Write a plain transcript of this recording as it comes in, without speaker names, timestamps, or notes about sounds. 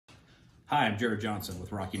Hi, I'm Jared Johnson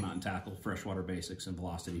with Rocky Mountain Tackle, Freshwater Basics, and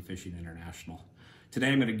Velocity Fishing International. Today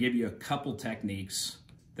I'm going to give you a couple techniques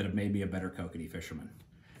that have made me a better kokanee fisherman.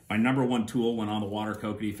 My number one tool when on the water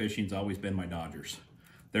kokanee fishing has always been my dodgers.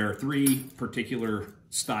 There are three particular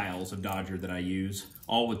styles of dodger that I use,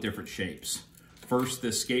 all with different shapes. First,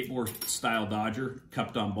 this skateboard style dodger,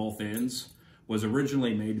 cupped on both ends, was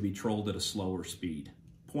originally made to be trolled at a slower speed.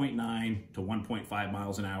 0.9 to 1.5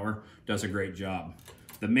 miles an hour, does a great job.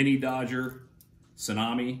 The mini dodger,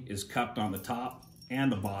 Tsunami, is cupped on the top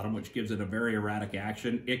and the bottom, which gives it a very erratic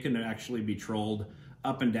action. It can actually be trolled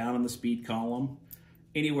up and down in the speed column,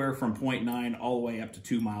 anywhere from 0.9 all the way up to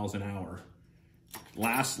 2 miles an hour.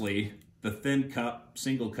 Lastly, the thin cup,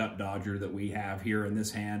 single cup dodger that we have here in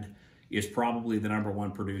this hand is probably the number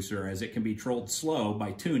one producer, as it can be trolled slow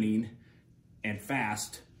by tuning and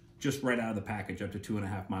fast just right out of the package up to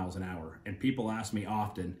 2.5 miles an hour. And people ask me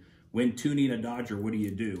often, when tuning a dodger, what do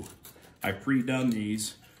you do? I've pre-done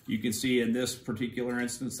these. You can see in this particular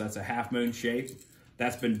instance, that's a half moon shape.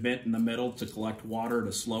 That's been bent in the middle to collect water at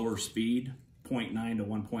a slower speed, 0.9 to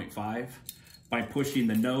 1.5. By pushing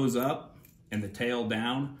the nose up and the tail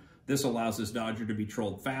down, this allows this dodger to be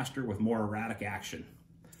trolled faster with more erratic action.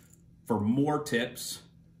 For more tips,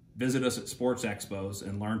 visit us at sports expos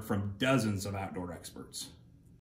and learn from dozens of outdoor experts.